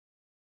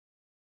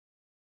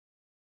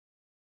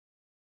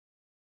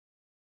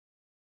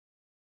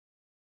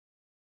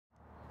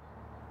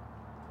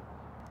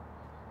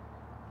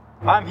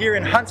I'm here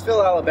in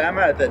Huntsville,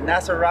 Alabama at the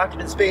NASA Rocket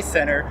and Space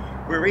Center,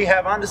 where we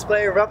have on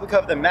display a replica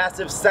of the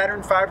massive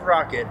Saturn V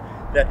rocket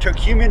that took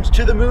humans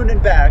to the moon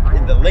and back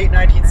in the late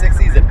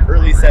 1960s and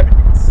early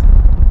 70s.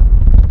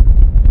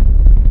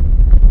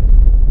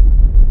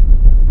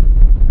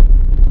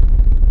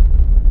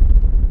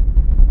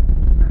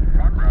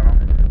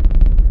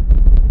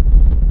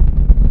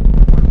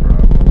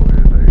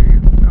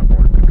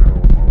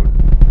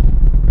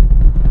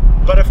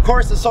 But of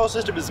course, the solar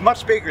system is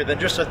much bigger than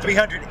just the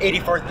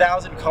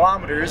 384,000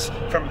 kilometers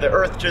from the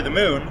Earth to the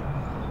moon.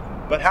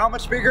 But how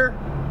much bigger?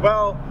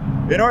 Well,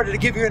 in order to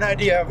give you an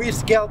idea, we've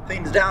scaled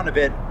things down a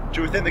bit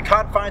to within the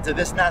confines of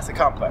this NASA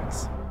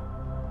complex.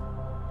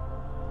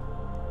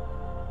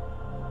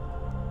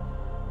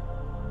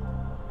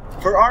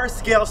 For our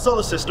scale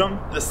solar system,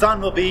 the Sun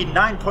will be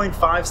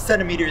 9.5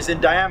 centimeters in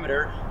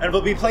diameter and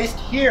will be placed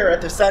here at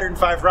the Saturn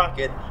V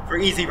rocket for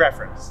easy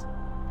reference.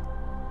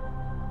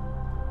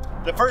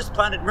 The first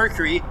planet,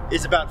 Mercury,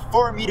 is about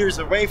 4 meters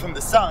away from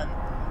the Sun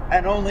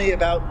and only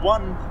about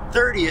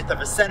 1/30th of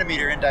a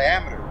centimeter in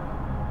diameter.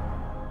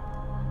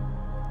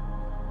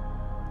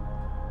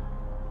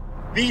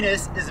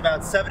 Venus is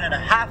about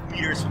 7.5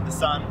 meters from the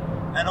Sun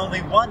and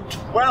only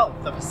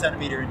 1/12th of a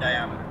centimeter in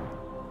diameter.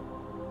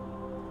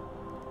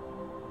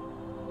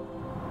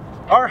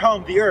 Our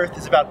home, the Earth,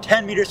 is about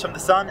 10 meters from the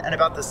Sun and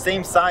about the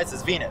same size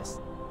as Venus.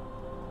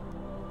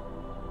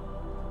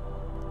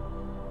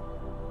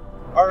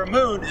 Our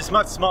moon is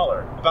much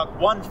smaller, about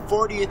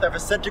 1/40th of a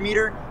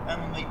centimeter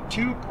and only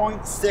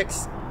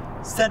 2.6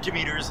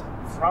 centimeters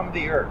from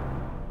the Earth.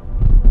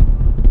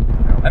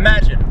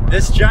 Imagine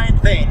this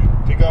giant thing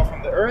to go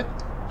from the Earth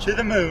to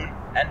the moon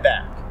and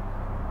back.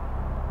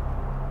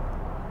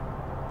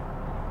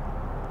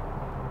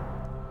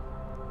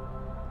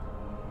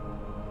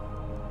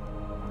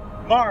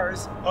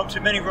 Mars, home to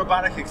many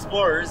robotic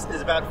explorers,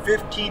 is about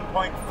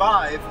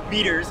 15.5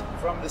 meters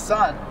from the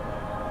Sun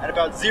and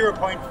about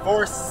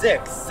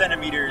 0.46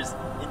 centimeters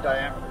in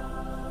diameter.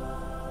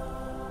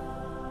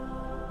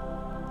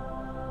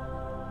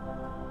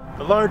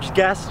 The large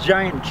gas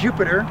giant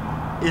Jupiter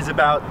is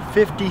about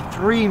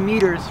 53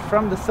 meters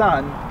from the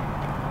Sun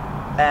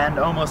and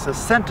almost a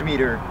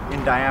centimeter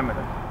in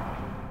diameter.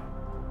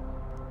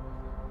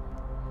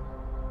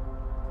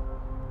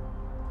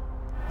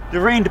 The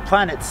ringed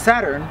planet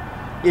Saturn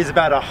is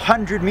about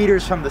 100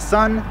 meters from the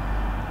Sun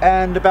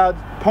and about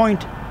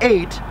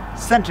 0.8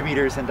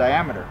 centimeters in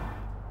diameter.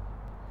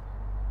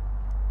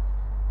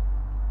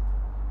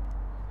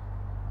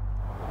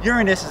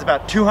 Uranus is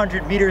about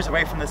 200 meters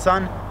away from the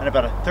Sun and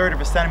about 1/3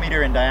 of a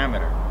centimeter in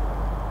diameter.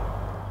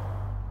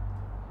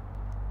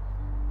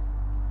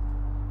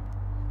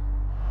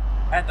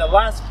 And the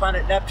last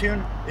planet,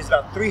 Neptune, is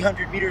about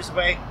 300 meters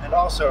away and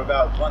also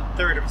about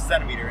 1/3 of a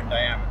centimeter in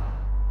diameter.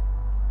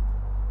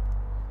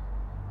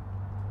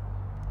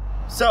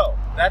 So,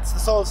 that's the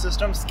solar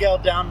system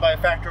scaled down by a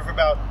factor of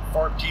about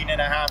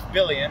 14.5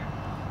 billion.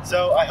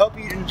 So I hope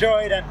you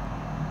enjoyed and...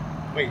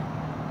 Wait,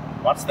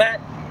 what's that?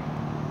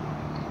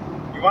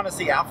 You want to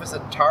see Alpha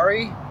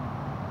Centauri?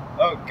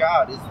 Oh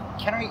god,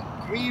 can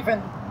we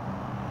even...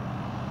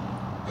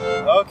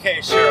 Okay,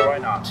 sure, why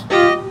not?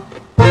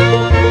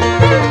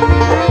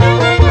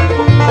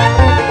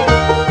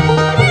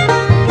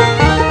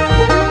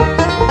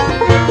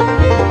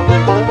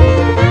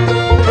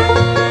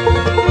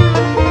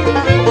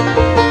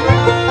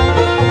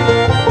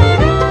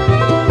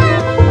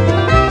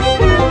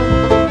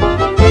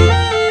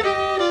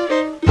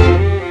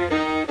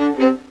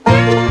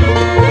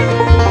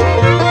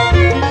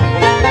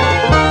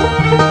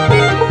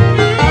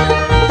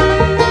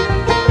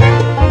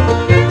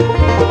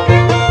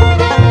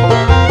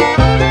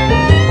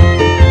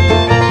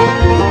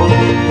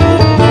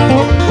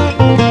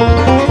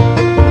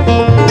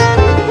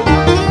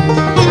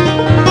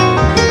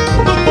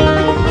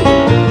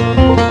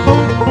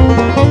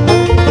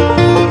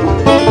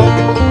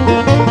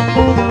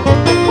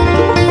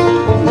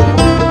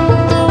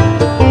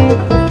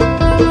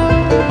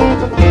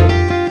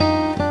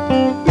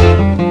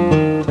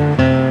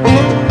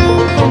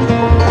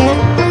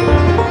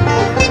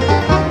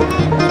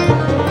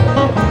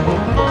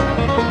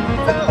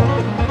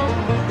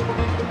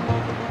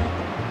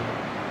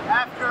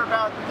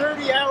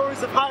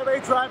 Of highway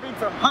driving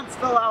from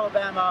Huntsville,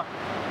 Alabama,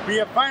 we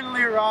have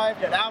finally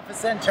arrived at Alpha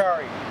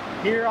Centauri,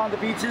 here on the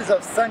beaches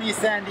of sunny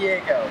San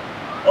Diego,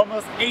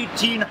 almost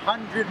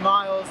 1,800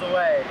 miles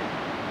away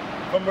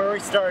from where we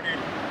started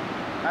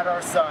at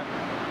our sun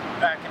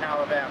back in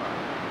Alabama.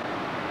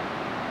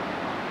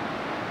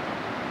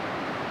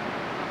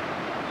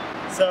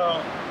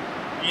 So,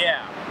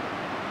 yeah,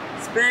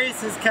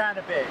 space is kind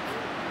of big.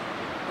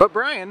 But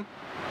Brian,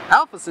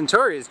 Alpha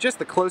Centauri is just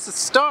the closest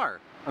star.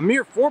 A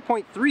mere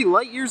 4.3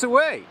 light years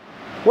away.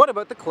 What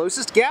about the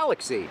closest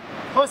galaxy?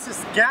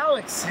 Closest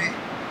galaxy?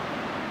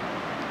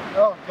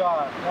 Oh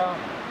god, no.